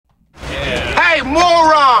Hey,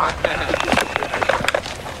 moron!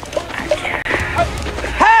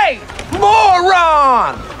 Hey,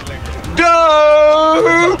 moron!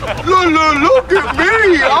 Dude! Look at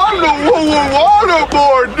me! I'm the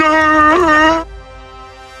waterboard, dude!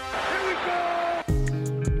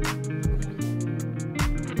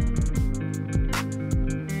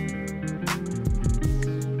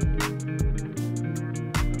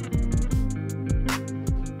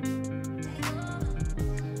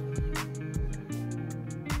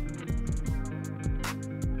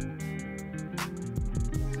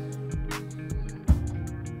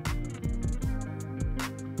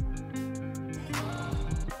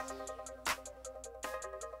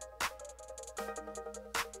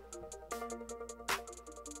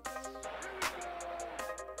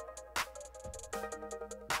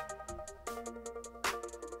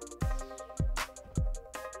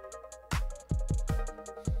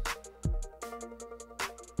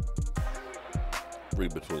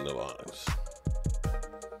 Read between the lines.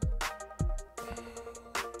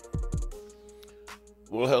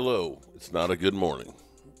 Well, hello. It's not a good morning.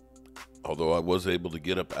 Although I was able to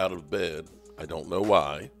get up out of bed, I don't know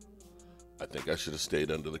why. I think I should have stayed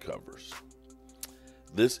under the covers.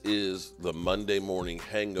 This is the Monday morning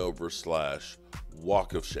hangover /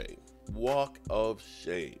 walk of shame. Walk of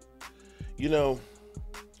shame. You know,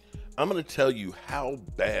 I'm going to tell you how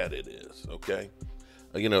bad it is, okay?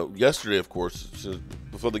 Yesterday, of course,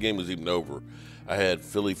 before the game was even over, I had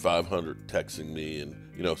Philly 500 texting me and,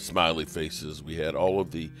 smiley faces. We had all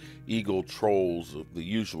of the Eagle trolls, of the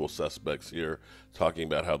usual suspects here, talking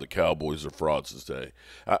about how the Cowboys are frauds today.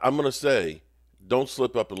 I'm going to say, don't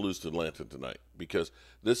slip up and lose to Atlanta tonight, because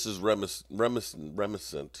this is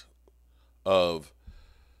reminiscent of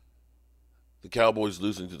the Cowboys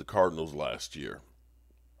losing to the Cardinals last year,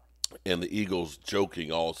 and the Eagles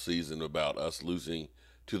joking all season about us losing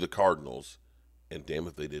to the Cardinals, and damn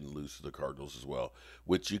if they didn't lose to the Cardinals as well,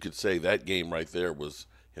 which you could say that game right there was,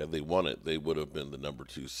 had they won it, they would have been the number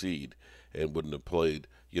 2 seed and wouldn't have played,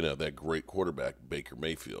 that great quarterback, Baker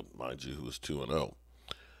Mayfield, mind you, who was 2-0.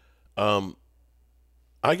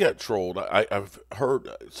 I got trolled. I've heard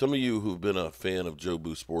some of you who've been a fan of Joe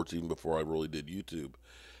Boo Sports even before I really did YouTube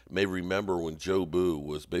may remember when Joe Boo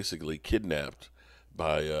was basically kidnapped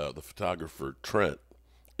by the photographer Trent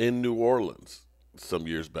in New Orleans some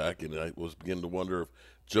years back, and I was beginning to wonder if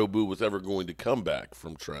Joe Boo was ever going to come back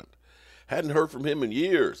from Trent. Hadn't heard from him in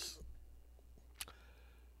years.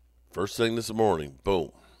 First thing this morning,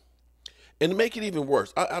 boom. And to make it even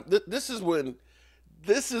worse, this is when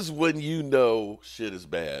shit is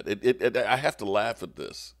bad. I have to laugh at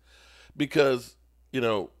this because,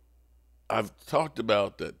 I've talked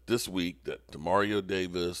about that this week, that Demario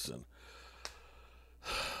Davis and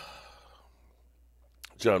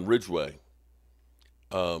John Ridgway,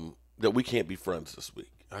 that we can't be friends this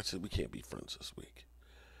week. I said we can't be friends this week.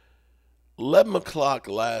 11 o'clock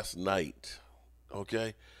last night,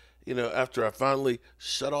 okay? After I finally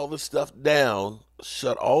shut all of this stuff down,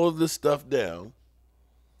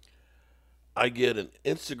 I get an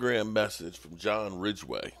Instagram message from John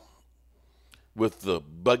Ridgway with the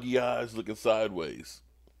buggy eyes looking sideways.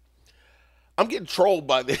 I'm getting trolled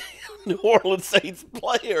by the New Orleans Saints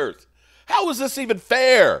players. How is this even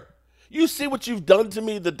fair? You see what you've done to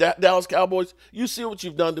me, the Dallas Cowboys? You see what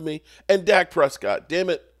you've done to me? And Dak Prescott, damn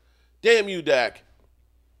it. Damn you, Dak.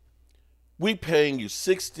 We paying you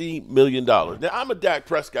 $60 million. Now, I'm a Dak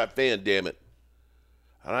Prescott fan, damn it.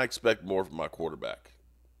 And I expect more from my quarterback.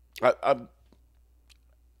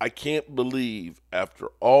 I can't believe, after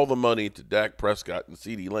all the money to Dak Prescott and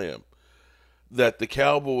CeeDee Lamb, that the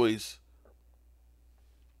Cowboys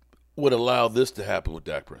would allow this to happen with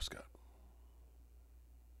Dak Prescott.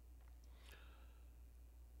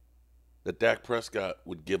 That Dak Prescott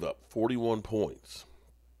would give up 41 points.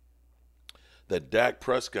 That Dak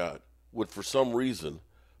Prescott would, for some reason,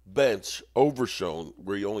 bench Overshown,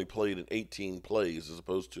 where he only played in 18 plays as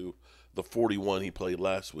opposed to the 41 he played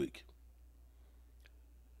last week.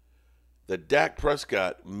 That Dak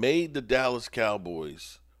Prescott made the Dallas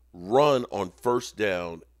Cowboys run on first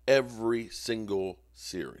down every single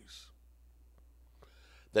series.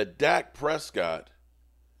 That Dak Prescott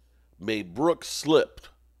made Brooks slip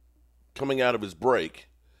coming out of his break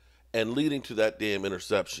and leading to that damn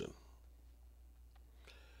interception.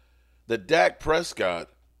 That Dak Prescott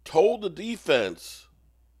told the defense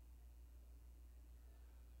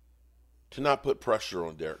to not put pressure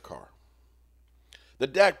on Derek Carr.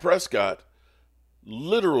 That Dak Prescott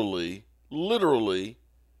literally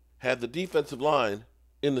had the defensive line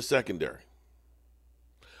in the secondary.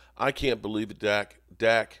 I can't believe it, Dak.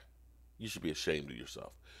 Dak, you should be ashamed of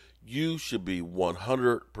yourself. You should be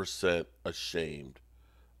 100% ashamed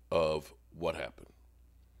of what happened.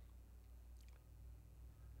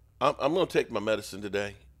 I'm going to take my medicine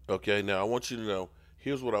today. Okay, now I want you to know,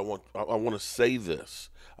 here's what I want. I want to say this.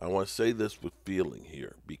 I want to say this with feeling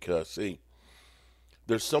here because, see,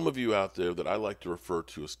 there's some of you out there that I like to refer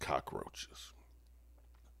to as cockroaches.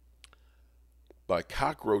 By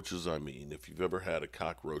cockroaches, I mean, if you've ever had a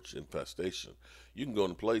cockroach infestation, you can go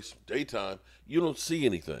in a place, daytime, you don't see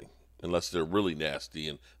anything unless they're really nasty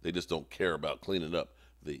and they just don't care about cleaning up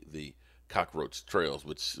the cockroach trails,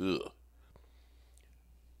 which, ugh.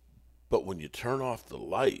 But when you turn off the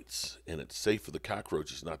lights and it's safe for the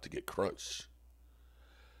cockroaches not to get crunched,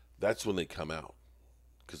 that's when they come out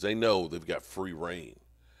because they know they've got free reign,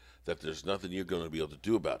 that there's nothing you're going to be able to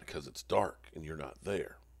do about it because it's dark and you're not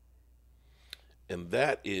there. And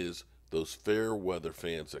that is those fair weather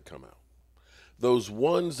fans that come out. Those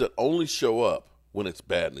ones that only show up when it's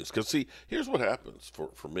bad news. Because, see, here's what happens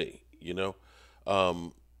for me, you know.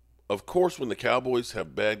 Of course, when the Cowboys have a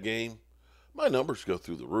bad game, my numbers go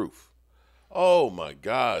through the roof. Oh, my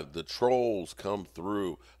God, the trolls come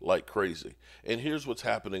through like crazy. And here's what's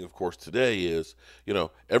happening, of course, today is, you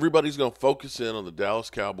know, everybody's going to focus in on the Dallas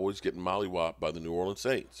Cowboys getting mollywopped by the New Orleans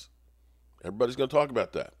Saints. Everybody's going to talk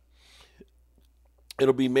about that.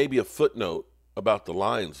 It'll be maybe a footnote about the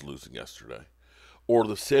Lions losing yesterday or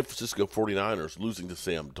the San Francisco 49ers losing to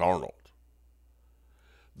Sam Darnold.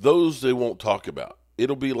 Those they won't talk about.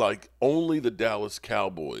 It'll be like only the Dallas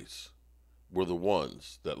Cowboys were the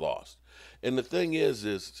ones that lost. And the thing is,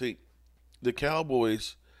 see, the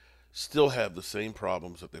Cowboys still have the same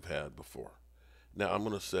problems that they've had before. Now, I'm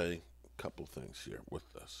going to say a couple of things here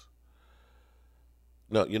with this.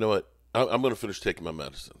 No, you know what? I'm going to finish taking my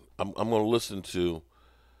medicine. I'm going to listen to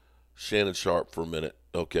Shannon Sharp for a minute,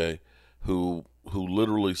 okay, who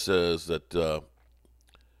literally says that the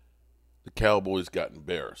Cowboys got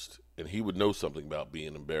embarrassed. And he would know something about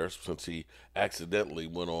being embarrassed since he accidentally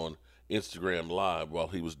went on Instagram Live while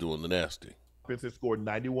he was doing the nasty. Offense has scored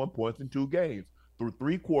 91 points in 2 games. Through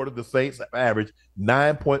 3 quarters, the Saints have averaged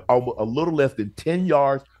 9 points, a little less than 10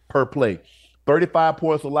 yards per play. 35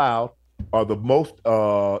 points allowed are the most,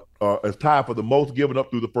 is tied for the most given up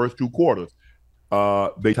through the first 2 quarters.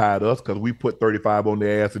 They tied us because we put 35 on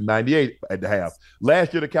their ass in 98 at the half.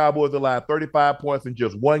 Last year, the Cowboys allowed 35 points in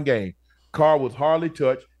just 1 game. Carr was hardly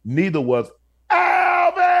touched. Neither was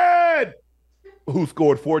Alvin, who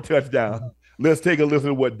scored 4 touchdowns. Let's take a listen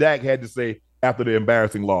to what Dak had to say after the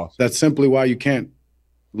embarrassing loss. That's simply why you can't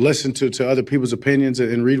listen to other people's opinions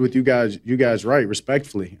and read what you guys write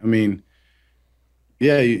respectfully. I mean,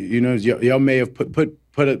 yeah, you know, y'all may have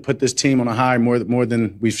put this team on a high more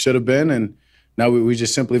than we should have been, and now we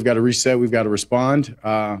just simply have got to reset. We've got to respond.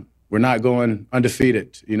 We're not going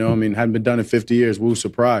undefeated. You know, I mean, hadn't been done in 50 years. Woo,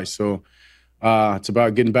 surprise. So it's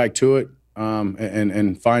about getting back to it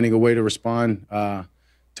and finding a way to respond to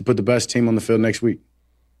put the best team on the field next week.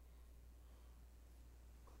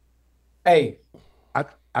 Hey.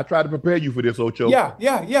 I tried to prepare you for this, Ocho. Yeah.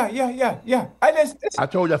 I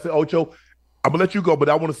told you, I said, Ocho, I'm going to let you go, but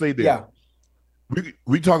I want to say this. Yeah.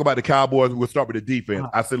 We talk about the Cowboys. We'll start with the defense.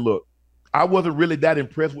 I said, look, I wasn't really that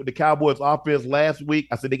impressed with the Cowboys offense last week.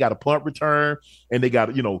 I said they got a punt return and they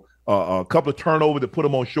got, you know, a couple of turnovers that put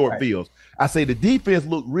them on short fields. I say the defense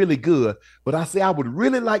looked really good, but I say I would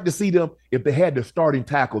really like to see them if they had their starting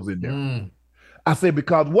tackles in there. I say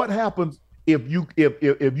because what happens if you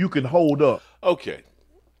can hold up? Okay.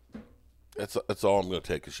 That's all I'm going to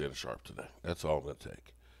take as Shannon Sharp today. That's all I'm going to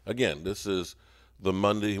take. Again, this is the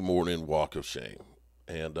Monday morning walk of shame.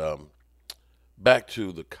 And back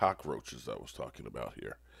to the cockroaches I was talking about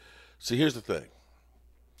here. See, here's the thing.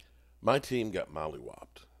 My team got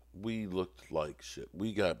mollywopped. We looked like shit.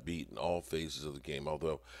 We got beat in all phases of the game,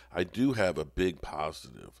 although I do have a big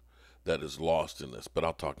positive that is lost in this, but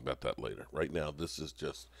I'll talk about that later. Right now, this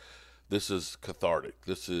is cathartic.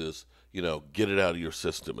 This is, you know, get it out of your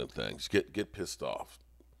system and things. Get pissed off,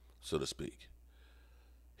 so to speak.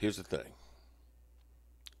 Here's the thing.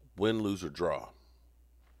 Win, lose, or draw,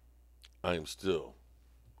 I am still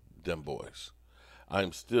them boys. I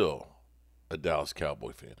am still a Dallas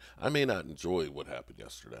Cowboy fan. I may not enjoy what happened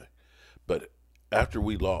yesterday, but after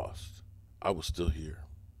we lost, I was still here.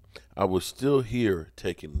 I was still here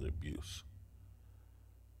taking the abuse.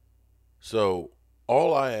 So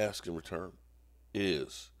all I ask in return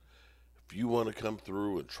is if you want to come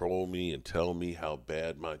through and troll me and tell me how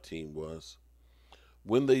bad my team was,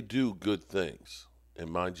 when they do good things, and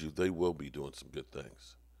mind you, they will be doing some good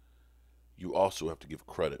things, you also have to give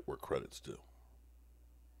credit where credit's due.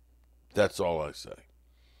 That's all I say.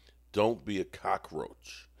 Don't be a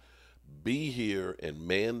cockroach. be here and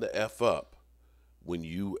man the F up when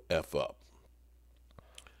you F up.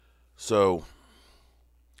 So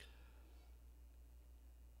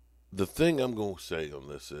the thing I'm going to say on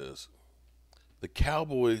this is the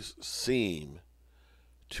Cowboys seem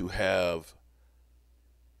to have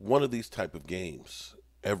one of these type of games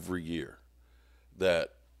every year that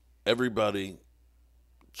everybody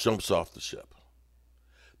jumps off the ship.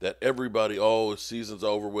 That everybody, the season's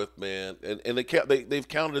over with, man. And they've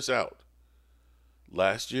counted us out.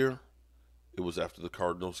 Last year, it was after the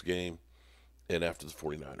Cardinals game and after the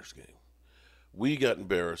 49ers game. We got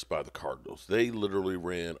embarrassed by the Cardinals. They literally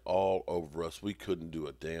ran all over us. We couldn't do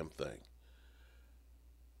a damn thing.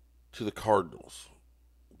 To the Cardinals,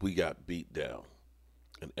 we got beat down.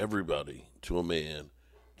 And everybody, to a man,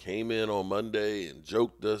 came in on Monday and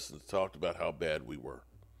joked us and talked about how bad we were.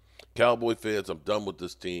 Cowboy fans, I'm done with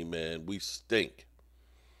this team, man. We stink.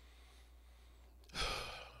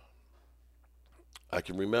 I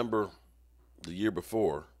can remember the year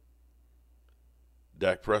before,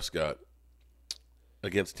 Dak Pressott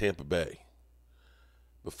against Tampa Bay.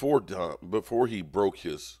 Before he broke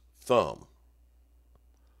his thumb,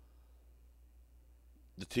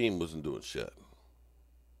 the team wasn't doing shit.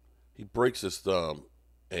 He breaks his thumb,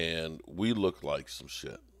 and we look like some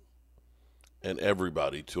shit. And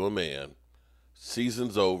everybody, to a man,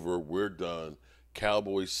 season's over, we're done.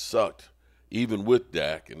 Cowboys sucked, even with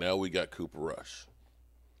Dak, and now we got Cooper Rush.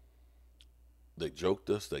 They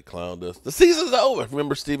joked us, they clowned us. The season's over.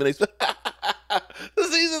 Remember Stephen A. Smith? The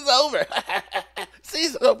season's over.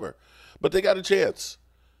 Season's over. But they got a chance.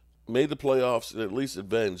 Made the playoffs and at least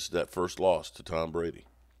avenged that first loss to Tom Brady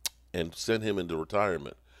and sent him into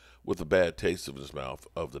retirement with a bad taste in his mouth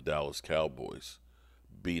of the Dallas Cowboys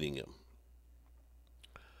beating him.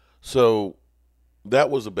 So that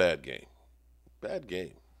was a bad game. Bad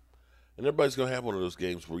game. And everybody's going to have one of those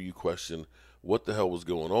games where you question what the hell was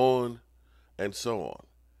going on and so on.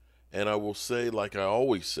 And I will say, like I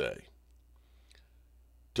always say,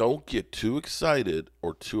 don't get too excited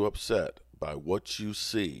or too upset by what you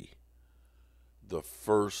see the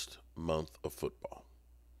first month of football.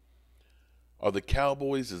 Are the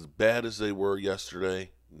Cowboys as bad as they were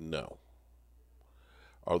yesterday? No.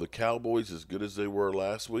 Are the Cowboys as good as they were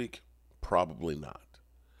last week? Probably not.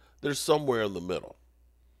 They're somewhere in the middle.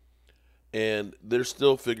 And they're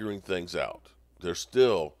still figuring things out. They're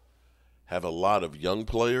still have a lot of young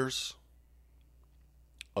players,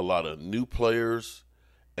 a lot of new players,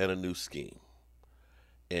 and a new scheme.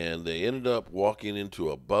 And they ended up walking into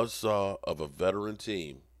a buzzsaw of a veteran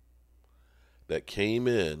team that came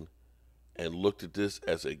in and looked at this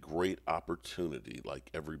as a great opportunity like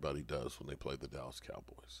everybody does when they play the Dallas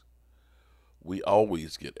Cowboys. We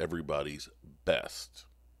always get everybody's best.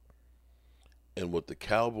 And what the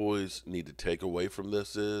Cowboys need to take away from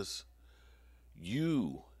this is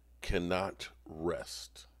you cannot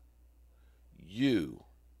rest. You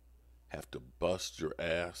have to bust your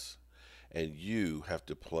ass, and you have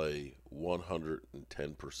to play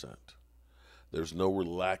 110%. There's no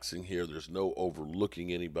relaxing here. There's no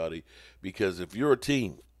overlooking anybody, because if you're a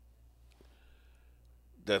team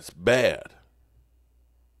that's bad,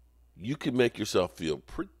 you can make yourself feel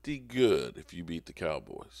pretty good if you beat the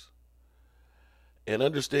Cowboys. And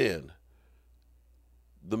understand,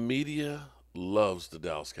 the media loves the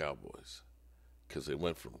Dallas Cowboys because they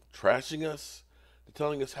went from trashing us to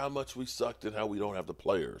telling us how much we sucked and how we don't have the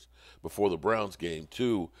players before the Browns game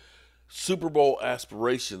to Super Bowl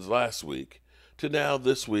aspirations last week to now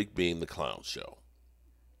this week being the clown show.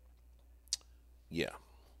 Yeah.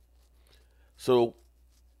 So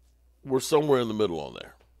we're somewhere in the middle on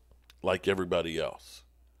there, like everybody else.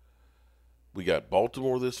 We got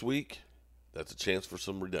Baltimore this week. That's a chance for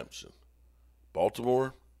some redemption.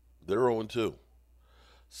 Baltimore, they're 0-2.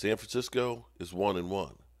 San Francisco is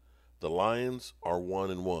 1-1. The Lions are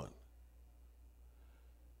 1-1.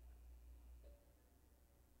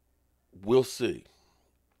 We'll see.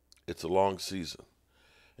 It's a long season.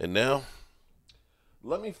 And now,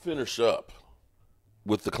 let me finish up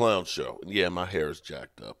with the clown show. And yeah, my hair is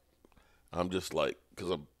jacked up. I'm just like, because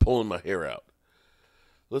I'm pulling my hair out.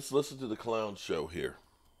 Let's listen to the clown show here.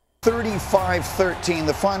 35-13,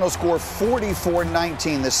 the final score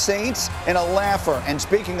 44-19. The Saints in a laugher. And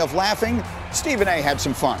speaking of laughing, Stephen A. had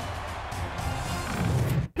some fun.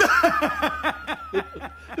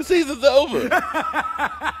 The season's over.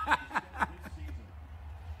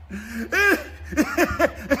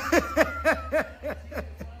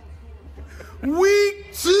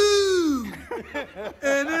 Week 2,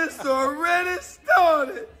 and it's already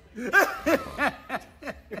started.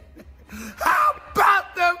 How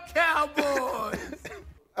about them Cowboys?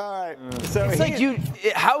 All right. So It's like you.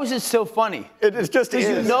 How is is it so funny? It's just because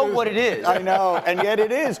you know what it is. I know, and yet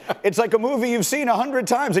it is. It's like a movie you've seen 100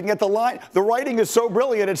 times, and yet the writing is so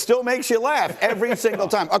brilliant, it still makes you laugh every single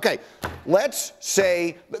time. Okay, let's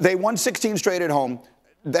say they won 16 straight at home.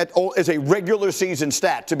 That is a regular season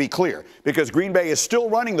stat, to be clear, because Green Bay is still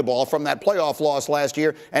running the ball from that playoff loss last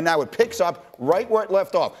year, and now it picks up right where it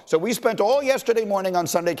left off. So we spent all yesterday morning on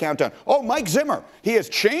Sunday Countdown. Oh, Mike Zimmer, he has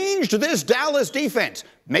changed this Dallas defense.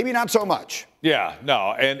 Maybe not so much. Yeah,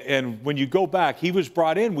 no, and when you go back, he was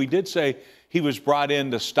brought in, we did say he was brought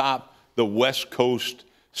in to stop the West Coast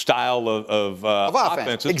style of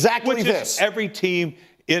offenses. Exactly which this. Is every team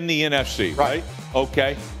in the NFC, right?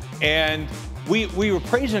 Okay, and we were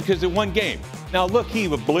praising him because they won game. Now, look, he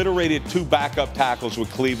obliterated 2 backup tackles with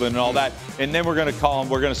Cleveland and all that, and then we're going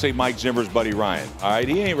to say Mike Zimmer's buddy Ryan. All right,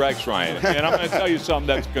 he ain't Rex Ryan. And I'm going to tell you something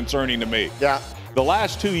that's concerning to me. Yeah. The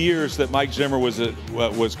last 2 years that Mike Zimmer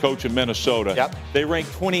was coach in Minnesota, they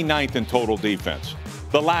ranked 29th in total defense.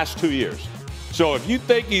 The last 2 years. So if you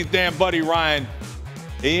think he's damn buddy Ryan,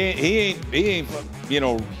 he ain't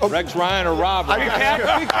Rex Ryan or Rob.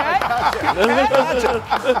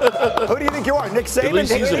 Who do you think you are, Nick Saban? At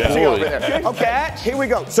least he's a boy. Over there. Okay, here we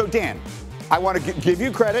go. So, Dan, I want to give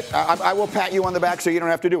you credit. I will pat you on the back so you don't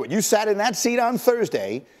have to do it. You sat in that seat on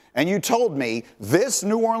Thursday, and you told me this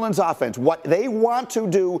New Orleans offense, what they want to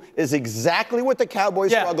do is exactly what the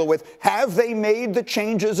Cowboys struggle with. Have they made the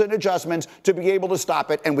changes and adjustments to be able to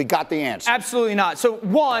stop it? And we got the answer. Absolutely not. So,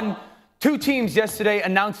 2 teams yesterday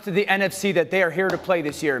announced to the NFC that they are here to play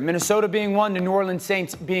this year. Minnesota being 1, the New Orleans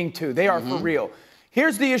Saints being 2. They are for real.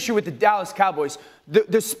 Here's the issue with the Dallas Cowboys.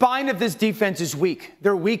 The spine of this defense is weak.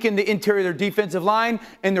 They're weak in the interior of their defensive line,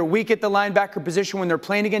 and they're weak at the linebacker position when they're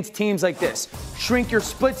playing against teams like this. Shrink your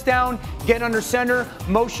splits down, get under center,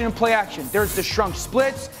 motion and play action. There's the shrunk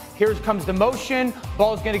splits. Here comes the motion.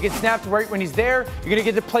 Ball's going to get snapped right when he's there. You're going to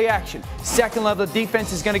get the play action. Second level of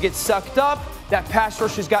defense is going to get sucked up. That pass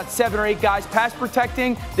rush has got 7 or 8 guys pass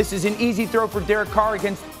protecting. This is an easy throw for Derek Carr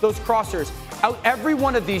against those crossers. Out every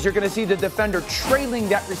one of these, you're going to see the defender trailing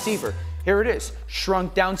that receiver. Here it is.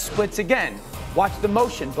 Shrunk down splits again. Watch the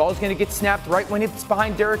motion. Ball's going to get snapped right when it's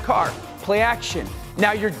behind Derek Carr. Play action.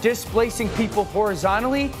 Now you're displacing people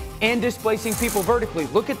horizontally and displacing people vertically.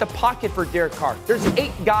 Look at the pocket for Derek Carr. There's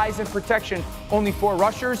 8 guys in protection, only 4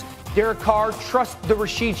 rushers. Derek Carr trusts the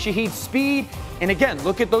Rashid Shaheed speed. And again,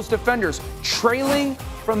 look at those defenders trailing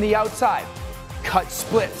from the outside. Cut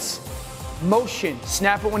splits. Motion.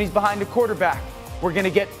 Snap it when he's behind the quarterback. We're going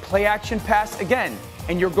to get play action pass again.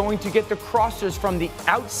 And you're going to get the crossers from the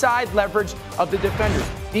outside leverage of the defenders.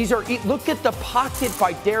 Look at the pocket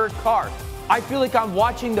by Derek Carr. I feel like I'm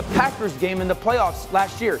watching the Packers game in the playoffs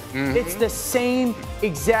last year. It's the same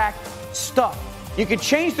exact stuff. You could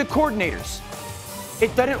change the coordinators.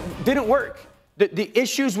 It didn't work. The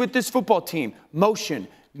issues with this football team, motion,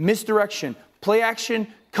 misdirection, play action,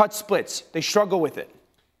 cut splits, they struggle with it.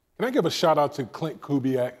 Can I give a shout out to Clint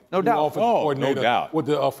Kubiak, no doubt, offensive coordinator no doubt. with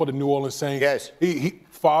for the New Orleans Saints. Yes,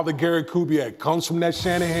 Father Gary Kubiak comes from that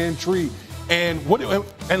Shanahan tree, and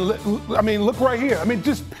I mean, look right here. I mean,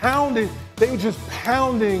 just pounding. They were just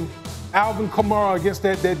pounding Alvin Kamara against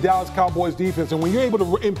that Dallas Cowboys defense. And when you're able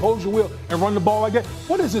to impose your will and run the ball like that,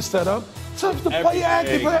 what is this setup? So the play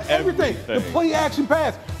action, everything. The play action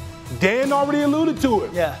pass. Dan already alluded to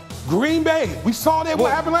it. Yeah. Green Bay. We saw that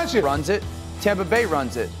what happened last year. Runs it. Tampa Bay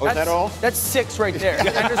runs it. Oh, is that all? That's 6 right there. And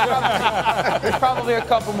there's probably a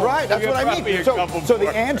couple more. Right, that's what I mean. So the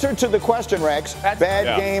answer to the question, Rex,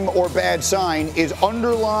 bad game or bad sign, is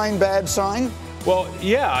underline bad sign? Well,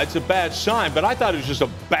 yeah, it's a bad sign, but I thought it was just a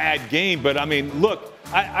bad game. But, I mean, look,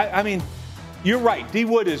 I mean, you're right. D.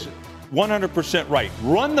 Wood is 100% right.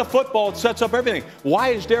 Run the football. It sets up everything. Why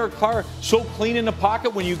is Derek Carr so clean in the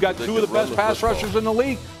pocket when you've got 2 of the best pass rushers in the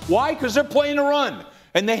league? Why? Because they're playing a run.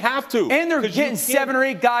 And they have to. And they're getting 7 or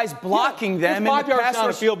 8 guys blocking them. 5 yards down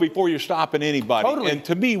the field before you're stopping anybody. Totally. And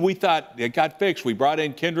to me, we thought it got fixed. We brought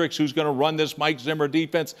in Kendricks, who's going to run this Mike Zimmer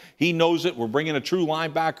defense. He knows it. We're bringing a true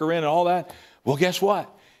linebacker in and all that. Well, guess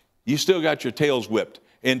what? You still got your tails whipped.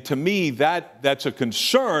 And to me, that's a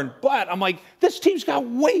concern. But I'm like, this team's got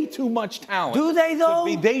way too much talent. Do they, though?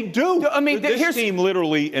 They do. I mean, this team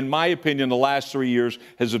literally, in my opinion, the last 3 years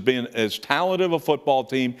has been as talented of a football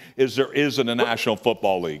team as there is in the National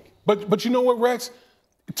Football League. But you know what, Rex?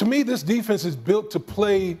 To me, this defense is built to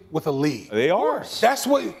play with a lead. They are. That's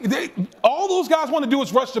what all those guys want to do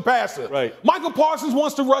is rush the passer. Right. Michael Parsons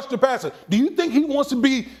wants to rush the passer. Do you think he wants to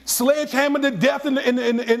be sledgehammered to death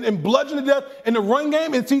and bludgeoned to death in the run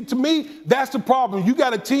game? And see, to me, that's the problem. You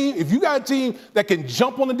got a team. If you got a team that can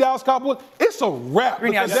jump on the Dallas Cowboys, it's a wrap.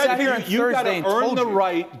 Greeny, I sat here on You got Thursday to and earn told the you.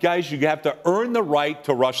 right, guys. You have to earn the right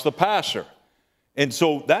to rush the passer. And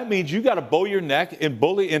so that means you got to bow your neck and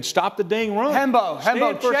bully and stop the dang run.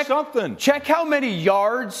 Hembo, for check something. Check how many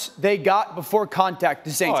yards they got before contact,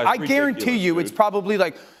 the Saints. Oh, I guarantee you ridiculous, it's probably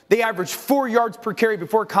like they average 4 yards per carry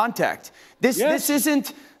before contact. This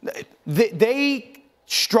isn't – they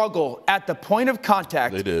struggle at the point of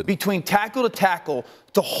contact They did. between tackle to tackle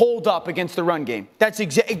to hold up against the run game. That's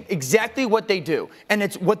exactly what they do, and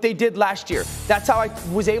it's what they did last year. That's how I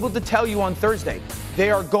was able to tell you on Thursday.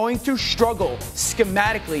 They are going to struggle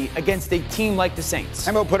schematically against a team like the Saints.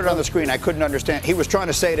 Hembo put it on the screen. I couldn't understand. He was trying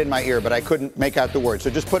to say it in my ear, but I couldn't make out the words. So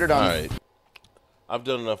just put it on. All right. I've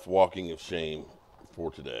done enough walking of shame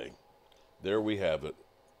for today. There we have it.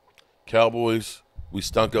 Cowboys, we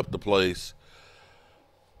stunk up the place.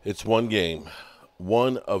 It's one game,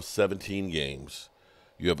 one of 17 games.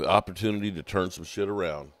 You have the opportunity to turn some shit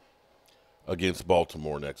around against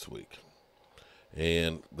Baltimore next week.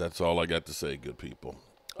 And that's all I got to say, good people.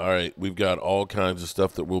 All right, we've got all kinds of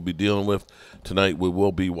stuff that we'll be dealing with. Tonight we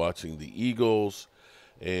will be watching the Eagles,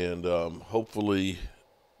 and hopefully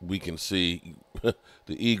we can see the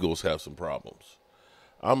Eagles have some problems.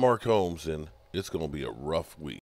 I'm Mark Holmes, and it's going to be a rough week.